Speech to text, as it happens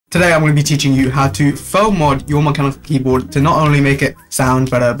Today I'm going to be teaching you how to foam mod your mechanical keyboard to not only make it sound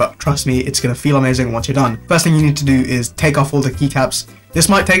better, but trust me, it's going to feel amazing once you're done. First thing you need to do is take off all the keycaps. This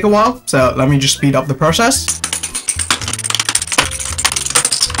might take a while, so let me just speed up the process.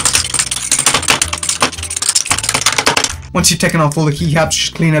 Once you've taken off all the keycaps,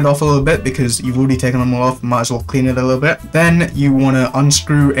 just clean it off a little bit because you've already taken them all off, might as well clean it a little bit. Then you want to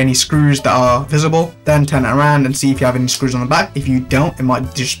unscrew any screws that are visible, then turn it around and see if you have any screws on the back. If you don't, it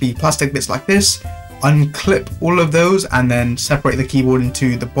might just be plastic bits like this. Unclip all of those and then separate the keyboard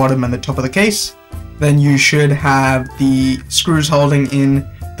into the bottom and the top of the case. Then you should have the screws holding in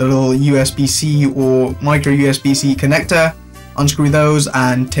the little USB-C or micro USB-C connector. Unscrew those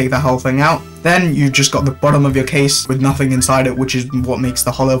and take the whole thing out. Then you've just got the bottom of your case with nothing inside it, which is what makes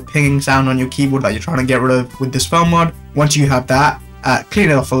the hollow pinging sound on your keyboard that you're trying to get rid of with this foam mod. Once you have that,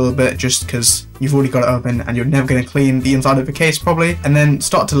 clean it off a little bit just because you've already got it open and you're never going to clean the inside of the case probably. And then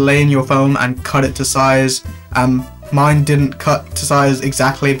start to lay in your foam and cut it to size. Mine didn't cut to size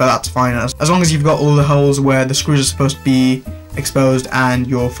exactly, but that's fine. As long as you've got all the holes where the screws are supposed to be exposed and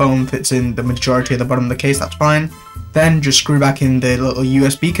your foam fits in the majority of the bottom of the case, that's fine. Then just screw back in the little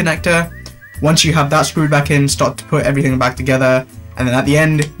USB connector. Once you have that screwed back in, start to put everything back together, and then at the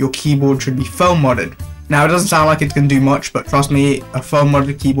end, your keyboard should be foam modded. Now, it doesn't sound like it's going to do much, but trust me, a foam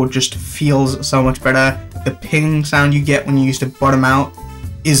modded keyboard just feels so much better. The ping sound you get when you use the bottom out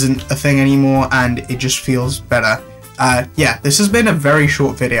isn't a thing anymore, and it just feels better. Yeah, this has been a very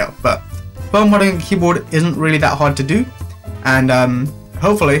short video, but foam modding a keyboard isn't really that hard to do, and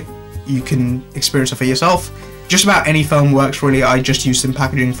hopefully you can experience it for yourself. Just about any foam works really. I just used some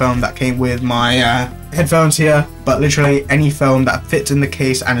packaging foam that came with my headphones here, but literally any foam that fits in the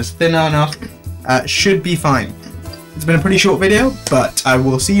case and is thin enough should be fine. It's been a pretty short video, but I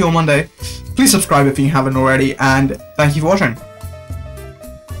will see you on Monday. Please subscribe if you haven't already, and thank you for watching.